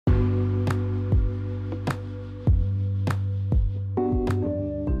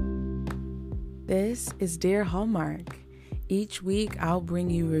This is Dear Hallmark. Each week, I'll bring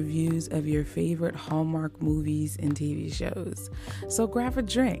you reviews of your favorite Hallmark movies and TV shows. So grab a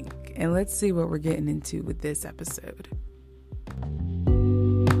drink and let's see what we're getting into with this episode.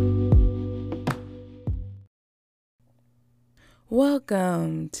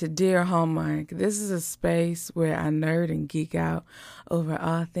 Welcome to Dear Hallmark. This is a space where I nerd and geek out over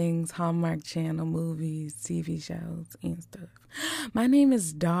all things Hallmark Channel movies, TV shows, and stuff. My name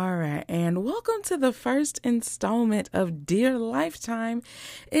is Dara, and welcome to the first installment of Dear Lifetime.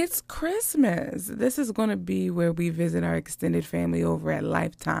 It's Christmas. This is going to be where we visit our extended family over at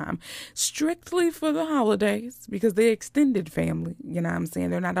Lifetime, strictly for the holidays, because they're extended family, you know what I'm saying?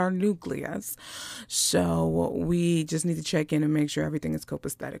 They're not our nucleus. So we just need to check in and make sure everything is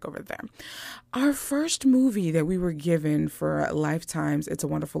copacetic over there. Our first movie that we were given for Lifetime's It's a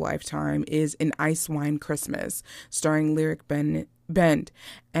Wonderful Lifetime is An Ice Wine Christmas, starring Lyric Bend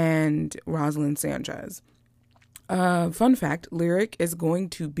and Rosalind Sanchez. Fun fact, Lyric is going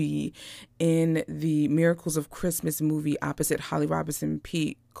to be in the Miracles of Christmas movie opposite Holly Robinson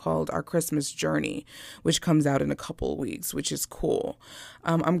Peete called Our Christmas Journey, which comes out in a couple of weeks, which is cool.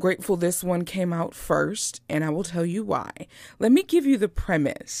 I'm grateful this one came out first, and I will tell you why. Let me give you the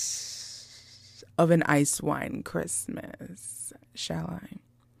premise of An Ice Wine Christmas, shall I?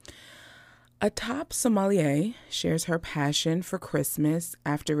 A top sommelier shares her passion for Christmas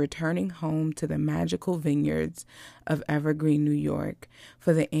after returning home to the magical vineyards of Evergreen, New York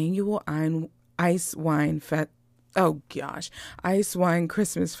for the annual Ice Wine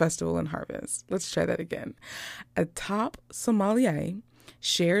Christmas Festival and Harvest. Let's try that again. A top sommelier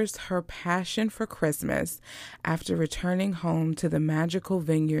shares her passion for Christmas after returning home to the magical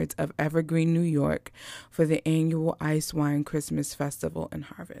vineyards of Evergreen, New York for the annual Ice Wine Christmas Festival and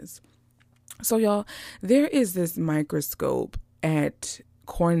Harvest. So, y'all, there is this microscope at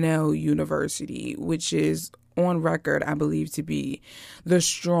Cornell University, which is on record, I believe, to be the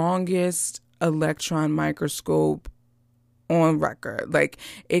strongest electron microscope on record. Like,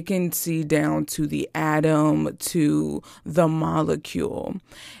 it can see down to the atom, to the molecule.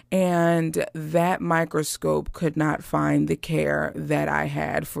 And that microscope could not find the care that I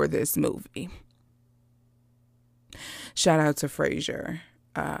had for this movie. Shout out to Frasier.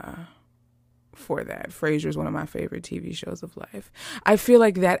 For that. Frasier is one of my favorite TV shows of life. I feel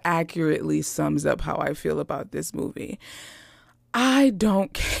like that accurately sums up how I feel about this movie. I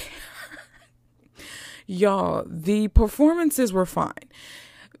don't care. Y'all, the performances were fine.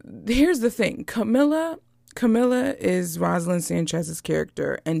 Here's the thing. Camilla is Rosalind Sanchez's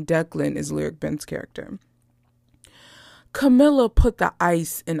character, and Declan is Lyric Bend's character. Camilla put the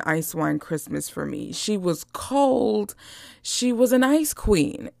ice in Ice Wine Christmas for me. She was cold. She was an ice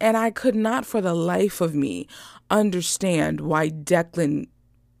queen. And I could not for the life of me understand why Declan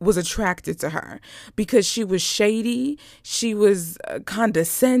was attracted to her. Because she was shady. She was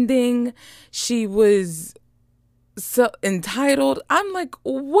condescending. She was so entitled. I'm like,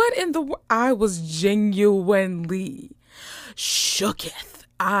 what in the world? I was genuinely shooketh.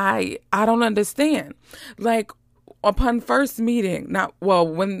 I don't understand. Like, upon first meeting,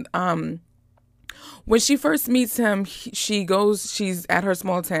 when she first meets him, she's at her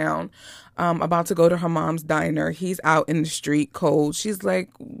small town, about to go to her mom's diner. He's out in the street cold. She's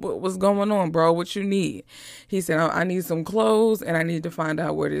like, what's going on, bro? What you need? He said, I need some clothes and I need to find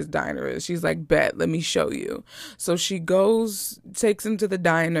out where this diner is. She's like, bet, let me show you. So she goes, takes him to the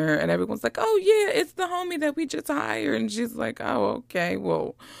diner, and everyone's like, oh yeah, it's the homie that we just hired. And she's like, oh, okay,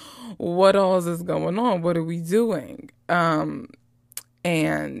 well, what all is going on? What are we doing?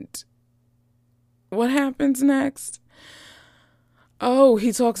 And what happens next? Oh,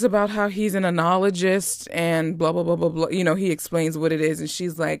 he talks about how he's an enologist and blah, blah, blah, blah, blah. You know, he explains what it is. And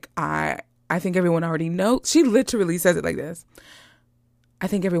she's like, I think everyone already knows. She literally says it like this. I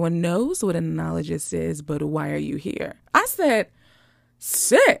think everyone knows what an enologist is, but why are you here? I said,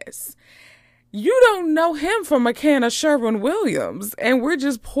 sis, you don't know him from a can of Sherwin-Williams, and we're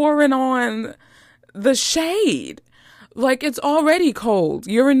just pouring on the shade. Like, it's already cold.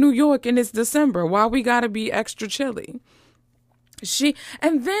 You're in New York and it's December. Why we gotta be extra chilly?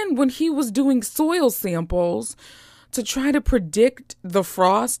 And then when he was doing soil samples to try to predict the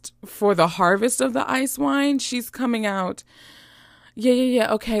frost for the harvest of the ice wine, she's coming out,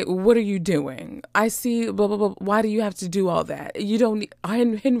 yeah, okay, what are you doing? I see, blah, blah, blah. Why do you have to do all that? You don't need,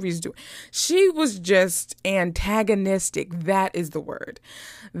 Henry's doing. She was just antagonistic. That is the word.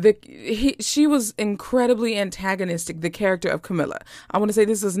 She was incredibly antagonistic, the character of Camilla. I want to say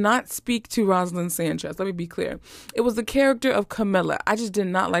this does not speak to Rosalind Sanchez. Let me be clear. It was the character of Camilla. I just did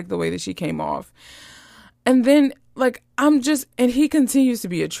not like the way that she came off. And then, like, and he continues to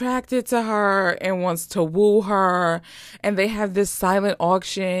be attracted to her and wants to woo her. And they have this silent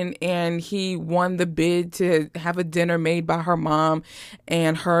auction, and he won the bid to have a dinner made by her mom,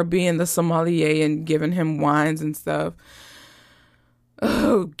 and her being the sommelier and giving him wines and stuff.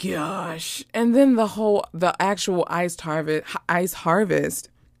 Oh gosh. And then the actual ice harvest,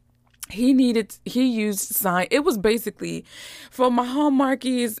 he used science. It was basically, for my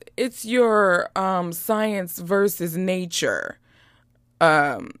Hallmarkies, it's your science versus nature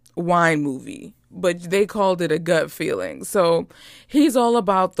wine movie, but they called it a gut feeling. So he's all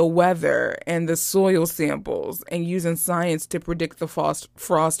about the weather and the soil samples and using science to predict the frost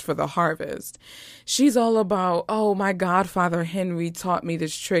for the harvest. She's all about, oh, my godfather Henry taught me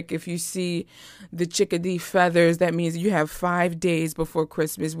this trick. If you see the chickadee feathers, that means you have 5 days before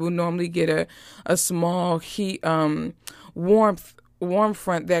Christmas. We'll normally get a small heat, warm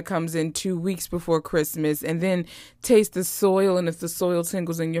front that comes in 2 weeks before Christmas, and then taste the soil, and if the soil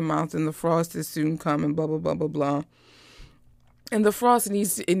tingles in your mouth, then the frost is soon coming, blah, blah, blah, blah, blah. And the frost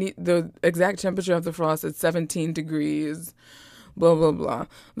the exact temperature of the frost is 17 degrees, blah, blah, blah.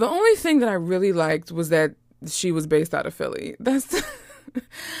 The only thing that I really liked was that she was based out of Philly. That's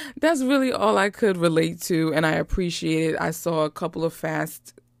really all I could relate to, and I appreciate it. I saw a couple of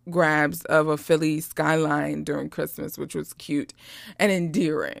fast grabs of a Philly skyline during Christmas, which was cute and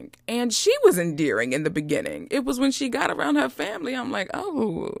endearing. And she was endearing in the beginning. It was when she got around her family, I'm like,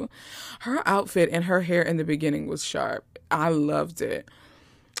 oh, her outfit and her hair in the beginning was sharp. I loved it.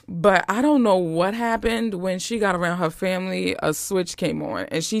 But I don't know what happened when she got around her family. A switch came on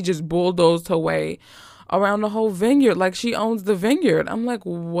and she just bulldozed her way around the whole vineyard like she owns the vineyard. I'm like,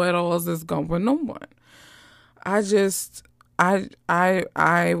 what all is this going on? I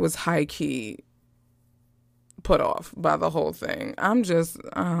was high key put off by the whole thing. I'm just,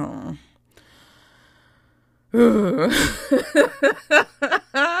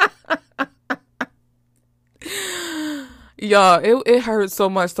 Y'all, it hurt so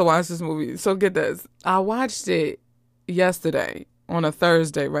much to watch this movie. So get this. I watched it yesterday on a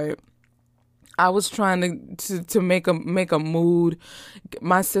Thursday, right? I was trying to make a mood.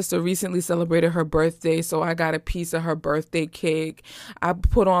 My sister recently celebrated her birthday, so I got a piece of her birthday cake. I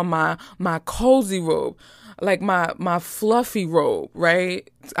put on my cozy robe, like my fluffy robe, right?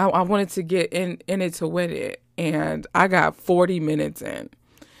 I wanted to get in it to win it, and I got 40 minutes in.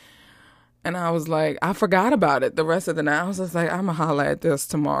 And I was like, I forgot about it the rest of the night. I was just like, I'm going to holler at this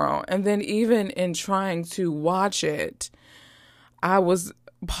tomorrow. And then even in trying to watch it, I was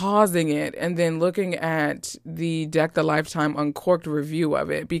pausing it and then looking at the Deck the Lifetime Uncorked review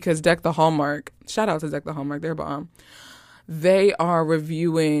of it, because Deck the Hallmark, shout out to Deck the Hallmark, they're bomb. They are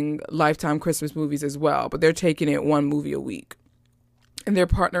reviewing Lifetime Christmas movies as well, but they're taking it one movie a week. And they're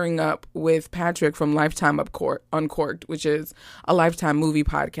partnering up with Patrick from Lifetime Uncorked, which is a Lifetime movie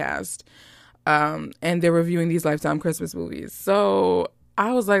podcast. And they're reviewing these Lifetime Christmas movies. So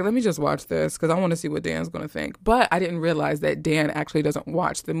I was like, let me just watch this because I want to see what Dan's going to think. But I didn't realize that Dan actually doesn't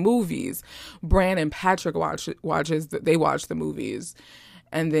watch the movies. Bran and Patrick watch the movies.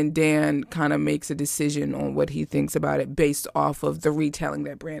 And then Dan kind of makes a decision on what he thinks about it based off of the retelling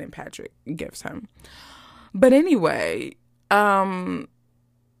that Bran and Patrick gives him. But anyway, I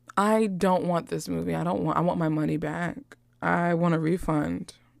don't want this movie. I want my money back. I want a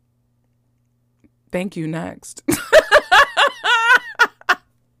refund. Thank you, next.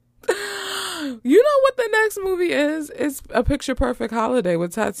 You know what the next movie is? It's A Picture Perfect Holiday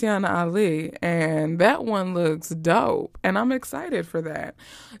with Tatiana Ali, and that one looks dope, and I'm excited for that.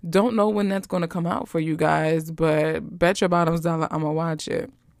 Don't know when that's going to come out for you guys, but bet your bottoms dollar I'm going to watch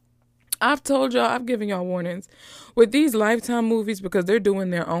it. I've told y'all, I've given y'all warnings with these Lifetime movies because they're doing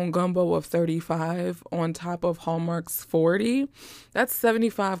their own gumbo of 35 on top of Hallmark's 40. That's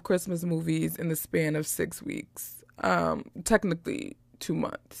 75 Christmas movies in the span of 6 weeks. Technically 2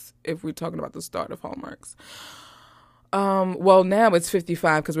 months if we're talking about the start of Hallmark's. Well, now it's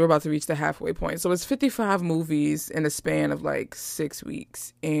 55 because we're about to reach the halfway point. So it's 55 movies in a span of like 6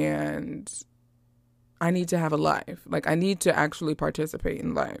 weeks. And I need to have a life. Like, I need to actually participate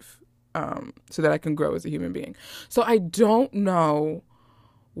in life. So that I can grow as a human being. So I don't know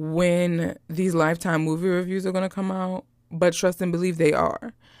when these Lifetime movie reviews are going to come out, but trust and believe they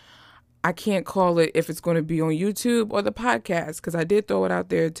are. I can't call it if it's going to be on YouTube or the podcast, because I did throw it out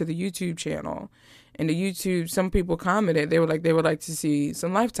there to the YouTube channel. And the YouTube, some people commented, they would like to see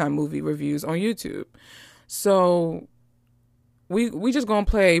some Lifetime movie reviews on YouTube. So we just going to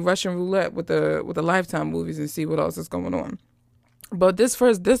play Russian roulette with the Lifetime movies and see what else is going on. But this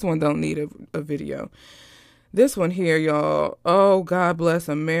one don't need a video. This one here, y'all. Oh, God bless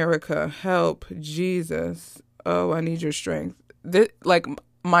America. Help, Jesus. Oh, I need your strength. This, like,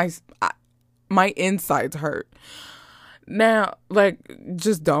 my insides hurt. Now, like,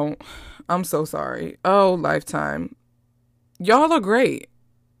 just don't. I'm so sorry. Oh, Lifetime. Y'all are great.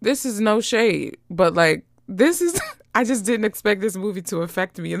 This is no shade, but like, this is, I just didn't expect this movie to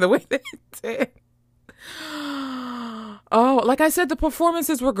affect me in the way that it did. Oh, like I said, the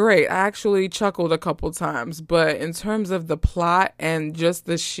performances were great. I actually chuckled a couple times, but in terms of the plot and just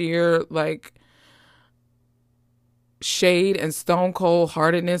the sheer, like, shade and stone cold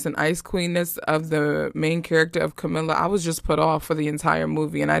heartedness and ice queenness of the main character of Camilla, I was just put off for the entire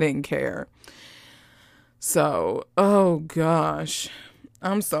movie and I didn't care. So, oh gosh.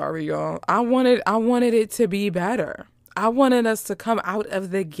 I'm sorry, y'all. I wanted it to be better. I wanted us to come out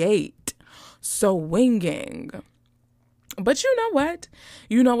of the gate swinging. But you know what?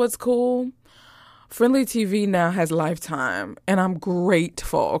 You know what's cool? Friendly TV now has Lifetime, and I'm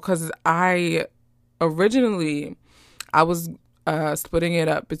grateful because I was splitting it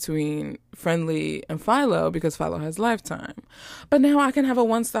up between Friendly and Philo because Philo has Lifetime. But now I can have a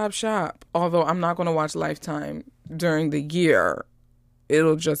one-stop shop, although I'm not going to watch Lifetime during the year.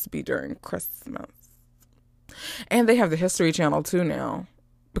 It'll just be during Christmas. And they have the History Channel too now.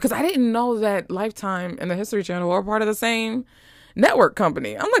 Because I didn't know that Lifetime and the History Channel were part of the same network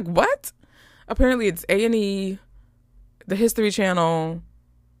company. I'm like, what? Apparently it's A&E, the History Channel,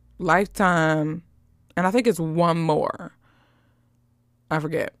 Lifetime, and I think it's one more. I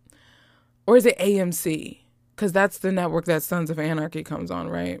forget. Or is it AMC? Because that's the network that Sons of Anarchy comes on,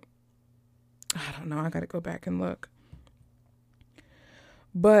 right? I don't know. I got to go back and look.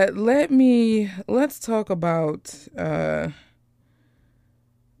 But let's talk about the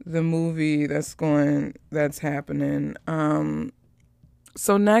movie that's happening.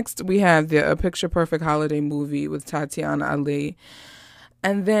 So next we have A Picture Perfect holiday movie with Tatiana Ali.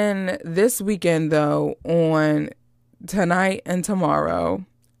 And then this weekend, though, on tonight and tomorrow,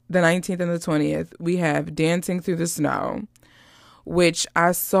 the 19th and the 20th, we have Dancing Through the Snow, which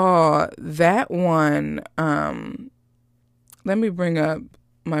I saw that one. Let me bring up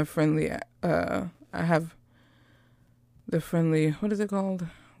my Friendly, I have the Friendly, what is it called?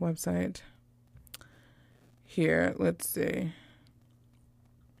 Website. Here, let's see.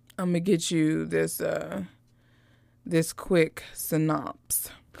 I'm going to get you this quick synopsis.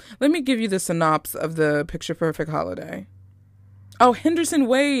 Let me give you the synopsis of the Picture Perfect holiday. Oh, Henderson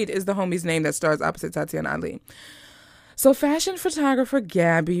Wade is the homie's name that stars opposite Tatiana Ali. So fashion photographer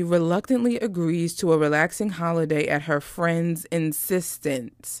Gabby reluctantly agrees to a relaxing holiday at her friend's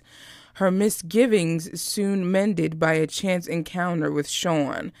insistence. Her misgivings soon mended by a chance encounter with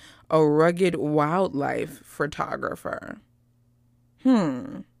Sean, a rugged wildlife photographer.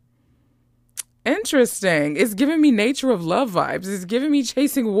 Interesting. It's giving me Nature of Love vibes. It's giving me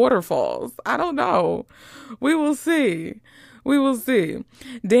Chasing Waterfalls. I don't know. We will see.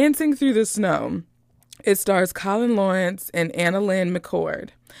 Dancing Through the Snow. It stars Colin Lawrence and Anna Lynn McCord.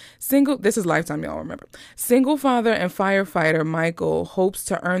 This is Lifetime, y'all remember. Single father and firefighter Michael hopes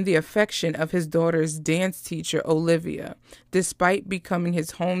to earn the affection of his daughter's dance teacher, Olivia, despite becoming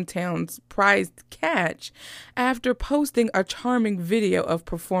his hometown's prized catch after posting a charming video of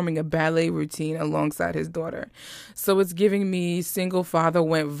performing a ballet routine alongside his daughter. So it's giving me single father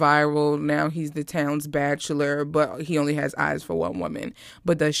went viral. Now he's the town's bachelor, but he only has eyes for one woman.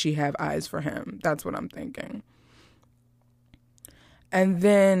 But does she have eyes for him? That's what I'm thinking. And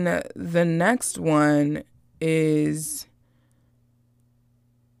then the next one is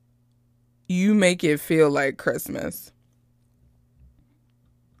You Make It Feel Like Christmas.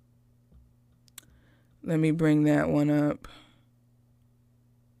 Let me bring that one up.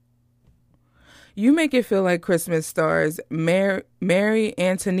 You Make It Feel Like Christmas stars Mary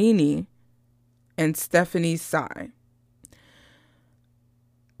Antonini and Stephanie Sy.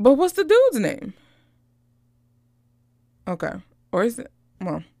 But what's the dude's name? Okay. Or is it?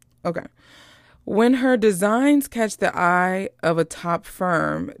 Well, okay. When her designs catch the eye of a top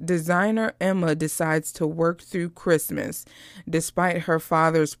firm, designer Emma decides to work through Christmas despite her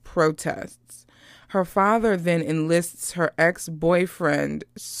father's protests. Her father then enlists her ex-boyfriend,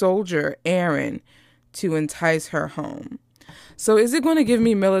 soldier Aaron, to entice her home. So is it going to give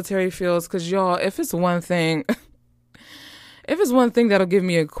me military feels? Because y'all, if it's one thing that'll give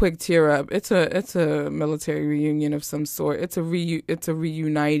me a quick tear up, it's a military reunion of some sort. It's a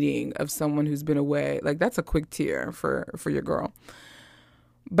reuniting of someone who's been away. Like, that's a quick tear for your girl.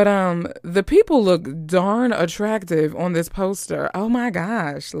 But the people look darn attractive on this poster. Oh my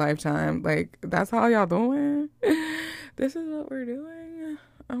gosh, Lifetime. Like, that's how y'all doing? This is what we're doing?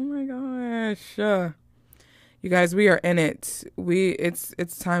 Oh my gosh. You guys, we are in it.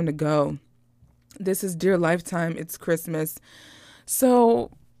 It's time to go. This is Dear Lifetime. It's Christmas. So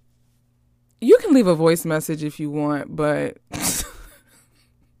you can leave a voice message if you want, but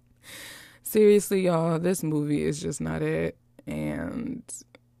seriously, y'all, this movie is just not it. And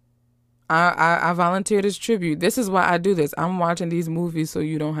I volunteered as tribute. This is why I do this. I'm watching these movies so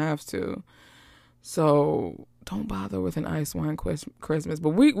you don't have to. So don't bother with an ice wine Christmas.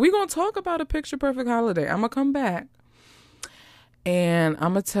 But we going to talk about A Picture Perfect Holiday. I'm going to come back. And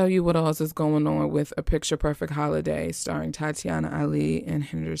I'm going to tell you what else is going on with A Picture Perfect Holiday starring Tatiana Ali and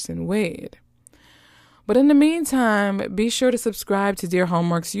Henderson Wade. But in the meantime, be sure to subscribe to Dear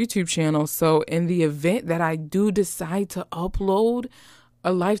Hallmark's YouTube channel. So in the event that I do decide to upload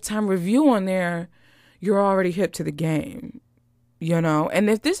a Lifetime review on there, you're already hip to the game, you know?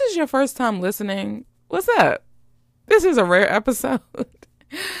 And if this is your first time listening, what's up? This is a rare episode.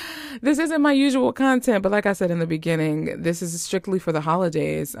 This isn't my usual content, but like I said in the beginning, this is strictly for the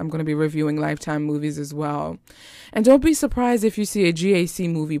holidays. I'm going to be reviewing Lifetime movies as well. And don't be surprised if you see a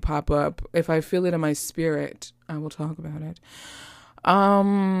GAC movie pop up. If I feel it in my spirit, I will talk about it.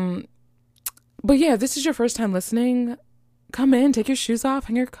 But yeah, if this is your first time listening, come in, take your shoes off,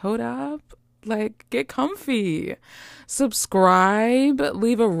 hang your coat up, like get comfy, subscribe,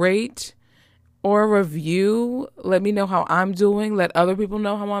 leave a rate or a review. Let me know how I'm doing. Let other people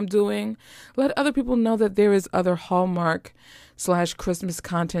know how I'm doing. Let other people know that there is other Hallmark/Christmas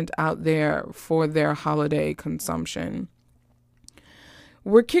content out there for their holiday consumption.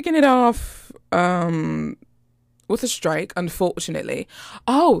 We're kicking it off with a strike, unfortunately.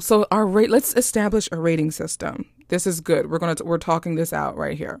 Oh, so let's establish a rating system. This is good. We're talking this out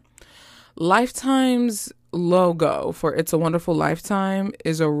right here. Lifetime's logo for It's a Wonderful Lifetime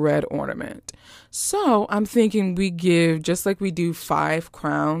is a red ornament. So I'm thinking we give, just like we do 5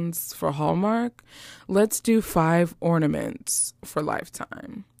 crowns for Hallmark, let's do 5 ornaments for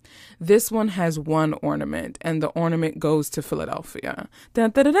Lifetime. This one has 1 ornament, and the ornament goes to Philadelphia.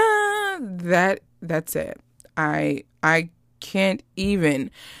 Dun, dun, dun, dun. That's it. I can't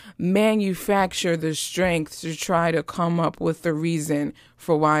even manufacture the strength to try to come up with the reason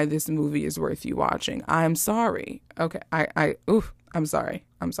for why this movie is worth you watching. I'm sorry. Okay. I'm sorry.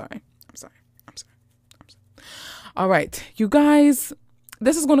 All right, you guys,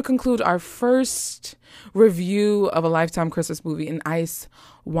 this is going to conclude our first review of a Lifetime Christmas movie, An Ice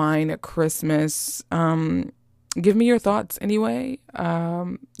Wine Christmas. Give me your thoughts anyway.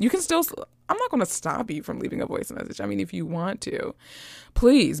 You can still, I'm not going to stop you from leaving a voice message. I mean, if you want to,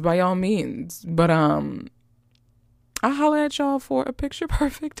 please, by all means. But I'll holler at y'all for a picture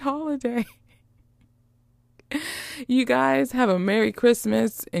perfect holiday. You guys have a Merry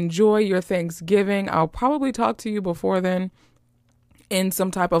Christmas. Enjoy your Thanksgiving. I'll probably talk to you before then in some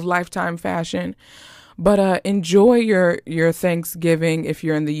type of Lifetime fashion. But enjoy your Thanksgiving if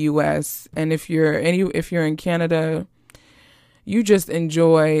you're in the U.S. And if you're in Canada, you just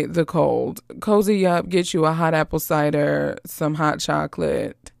enjoy the cold. Cozy up, get you a hot apple cider, some hot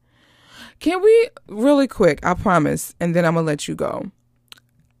chocolate. Can we, really quick, I promise, and then I'm going to let you go.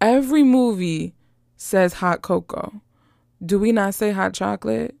 Every movie says hot cocoa. Do we not say hot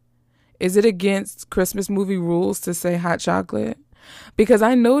chocolate? Is it against Christmas movie rules to say hot chocolate? Because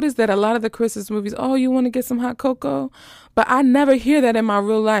I noticed that a lot of the Christmas movies, oh, you want to get some hot cocoa? But I never hear that in my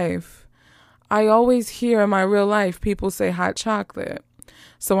real life. I always hear in my real life people say hot chocolate.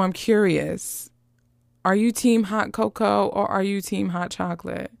 So I'm curious. Are you team hot cocoa or are you team hot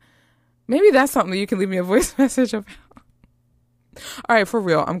chocolate? Maybe that's something you can leave me a voice message about. All right, for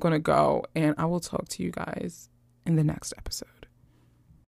real, I'm going to go and I will talk to you guys in the next episode.